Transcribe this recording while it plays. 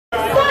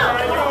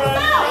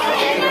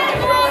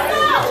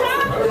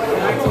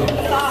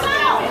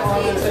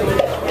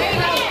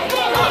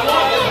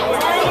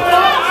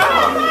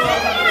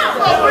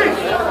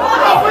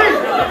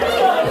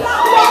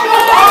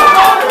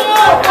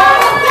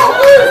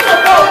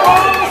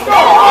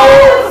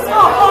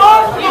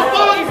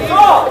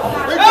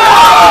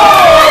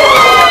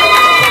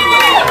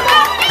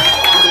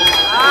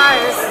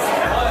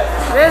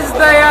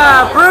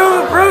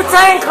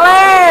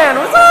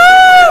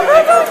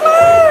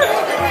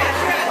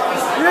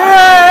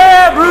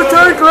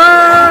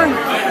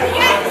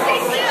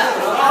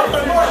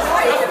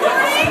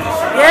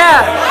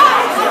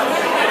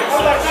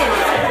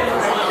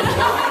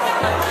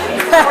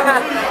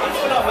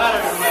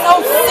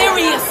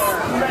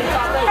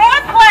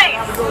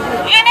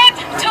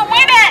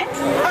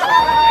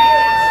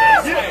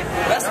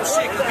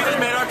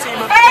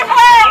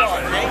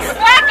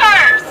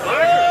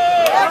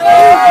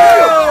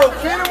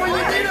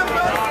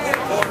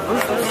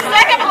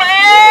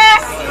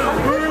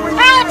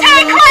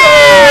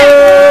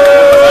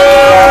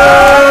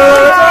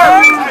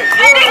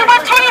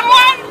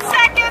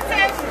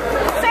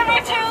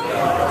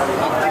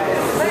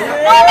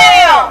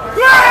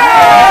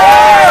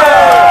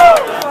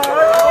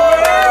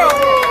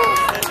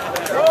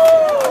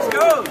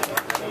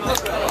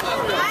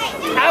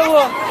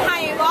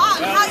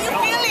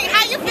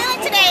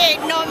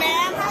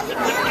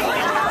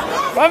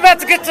have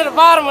to get to the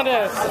bottom of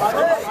this.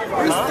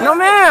 No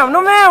ma'am,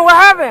 what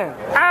happened?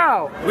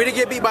 Ow. We didn't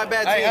get beat by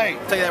bad team. Hey.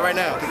 Tell you that right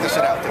now. Take this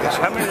shit out. Take that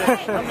shit out.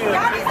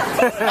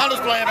 I'm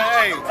just playing,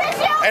 man.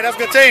 Hey, that's a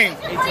good team.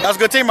 That's a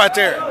good team right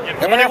there.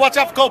 Everybody watch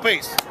out for Cold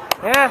Piece.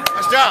 Yeah.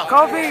 Nice job.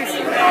 Cold Piece.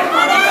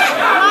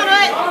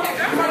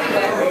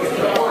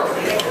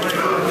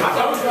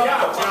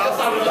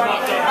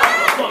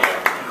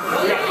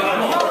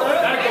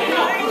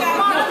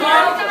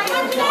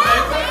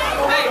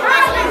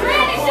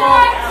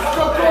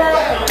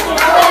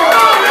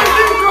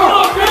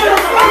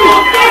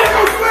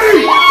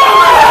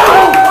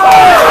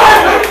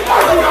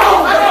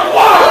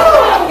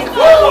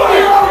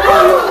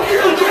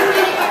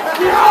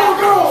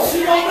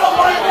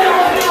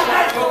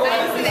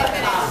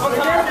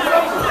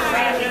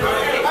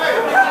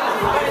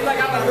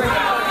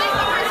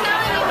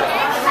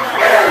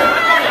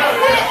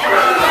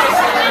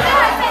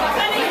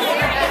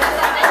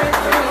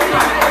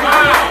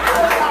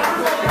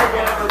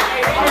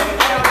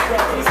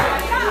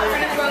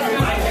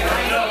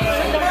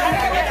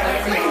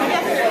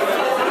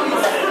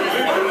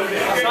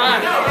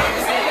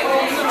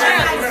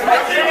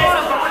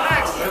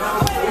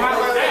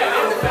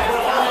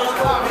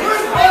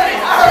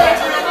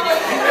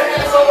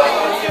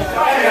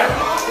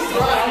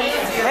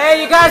 Hey,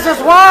 you guys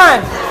just won!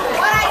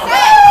 What I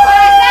say?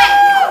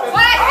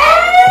 What I say?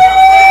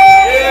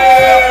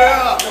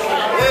 Yeah!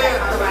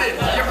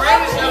 Your brain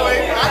is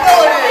showing. I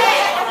know it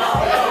is.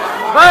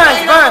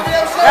 Bun.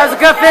 That was a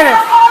good finish.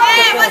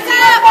 Hey, what's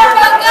up? I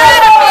feel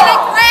good. I'm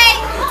feeling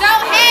great.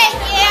 Don't hate.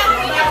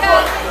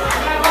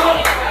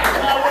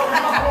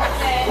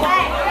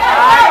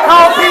 Alright,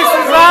 Cold Piece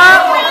is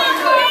up.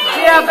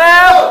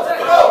 GFL.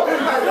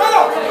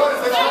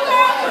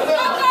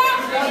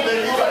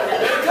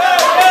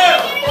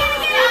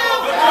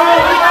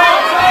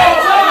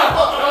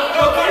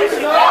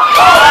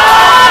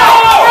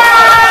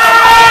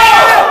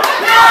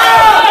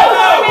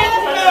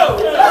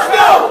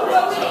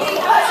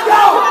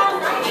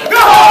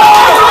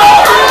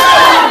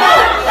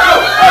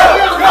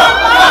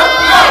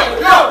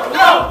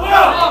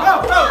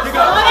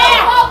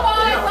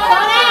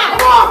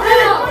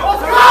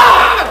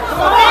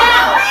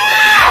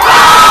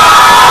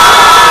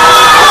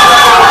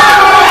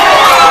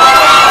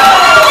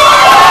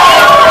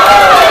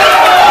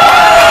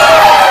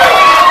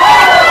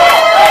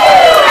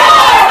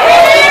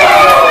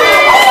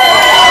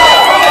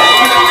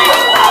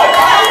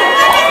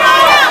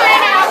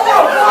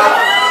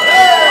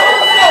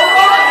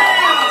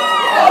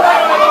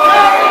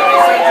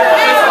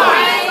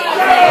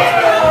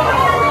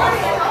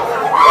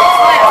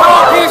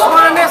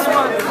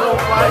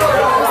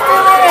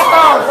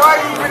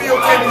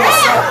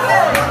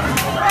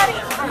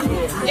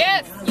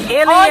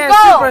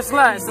 Super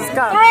sluts, let's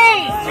go. 3,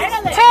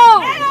 2,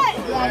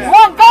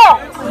 1, go!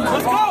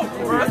 Let's go!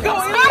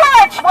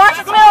 Spillage! Watch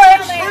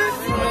spillage!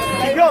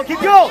 Keep going!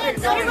 Keep going!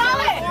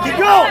 Keep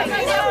going!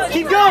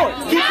 Keep going!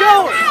 Keep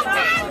going!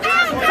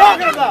 What are you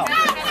talking about?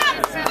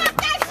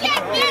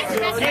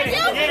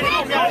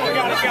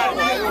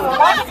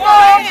 Watch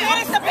spillage!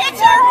 Finish the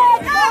picture!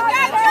 Go!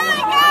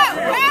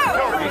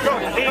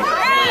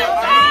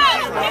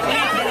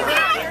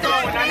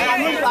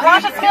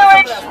 Watch the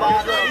spillage!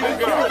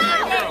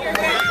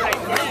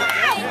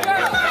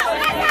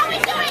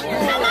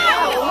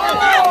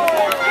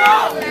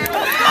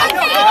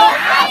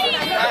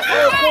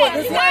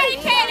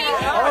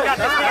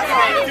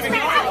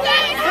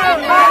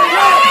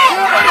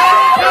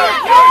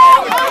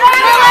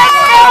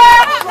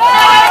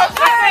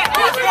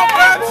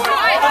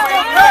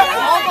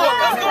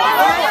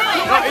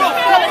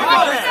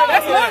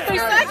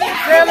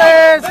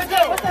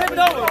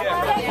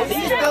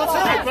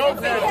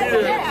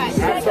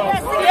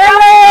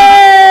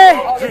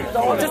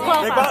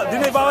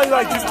 Didn't they volley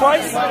like just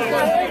twice? They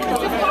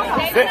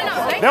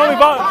only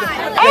volley.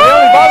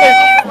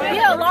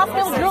 Yeah, lost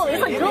field drill.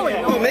 It's like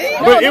drilling.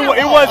 But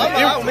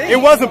it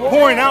wasn't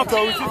pouring out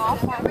though. It was just...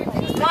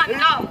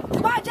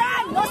 Come on,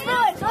 John. No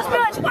spillage. No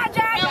spillage. Come on,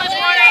 John.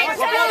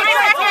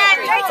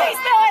 JT,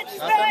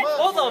 spillage.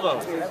 Both of them.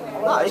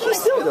 No, he's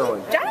still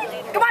going. John?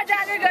 Come on,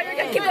 John. You're good. You're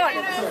good. Keep going.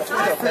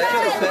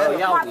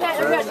 Come on, Pat.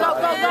 You're good. Go.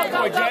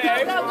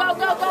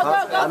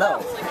 I know.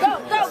 Go.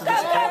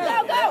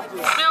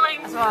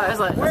 It's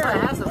like, I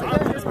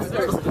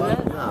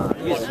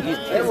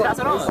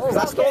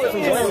stole it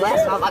from Joanne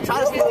last time. I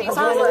tried to steal it from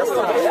Joanne last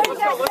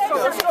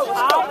time.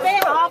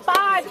 All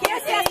five.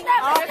 Can't say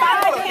stuff. All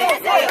five.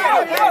 Can't say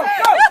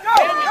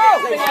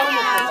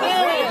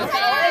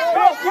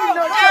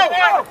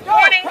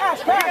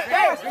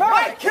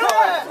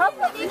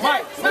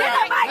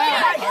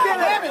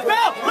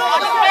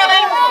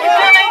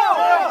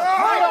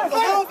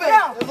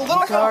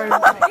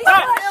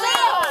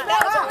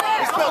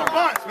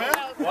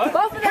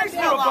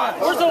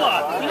Where's the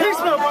lot? He's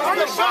no bunch. Where's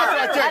the shot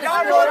right there?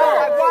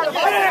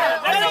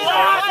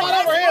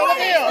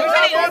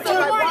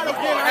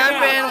 What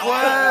happened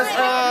was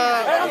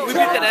we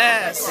beat the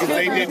that ass. He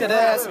beat that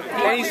ass,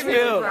 and he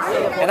spilled.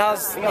 And I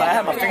was, I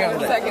had my finger on the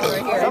leg.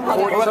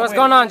 So what's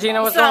going on,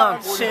 Gina? What's going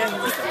on? Shit.